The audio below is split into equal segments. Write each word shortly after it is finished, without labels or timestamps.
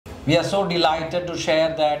We are so delighted to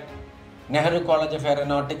share that Nehru College of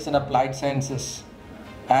Aeronautics and Applied Sciences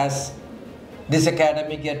has this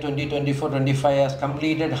academic year 2024-25 has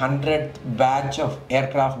completed 100th batch of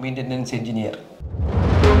aircraft maintenance engineer.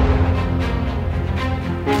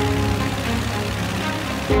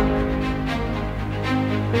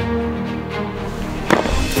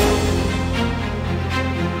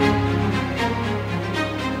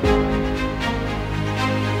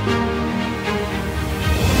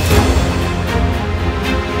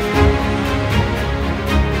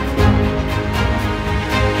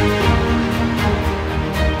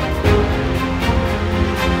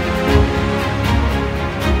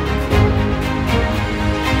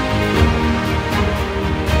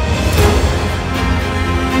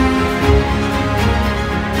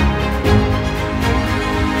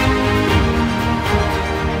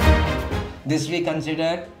 This we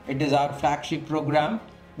consider it is our flagship program,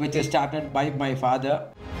 which is started by my father.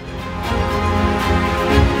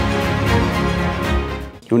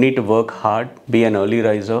 You need to work hard, be an early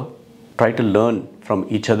riser, try to learn from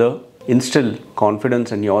each other, instill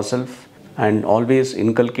confidence in yourself, and always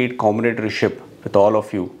inculcate combinatorship with all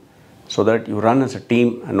of you so that you run as a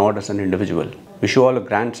team and not as an individual. Wish you all a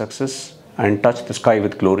grand success and touch the sky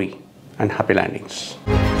with glory, and happy landings.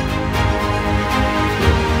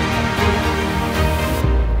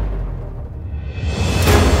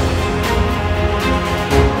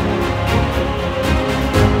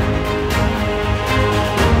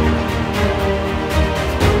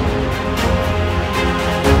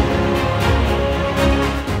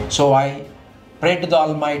 So I pray to the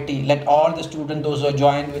Almighty, let all the students, those who have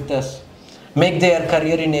joined with us, make their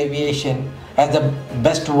career in aviation as the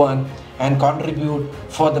best one and contribute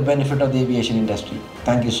for the benefit of the aviation industry.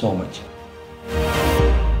 Thank you so much.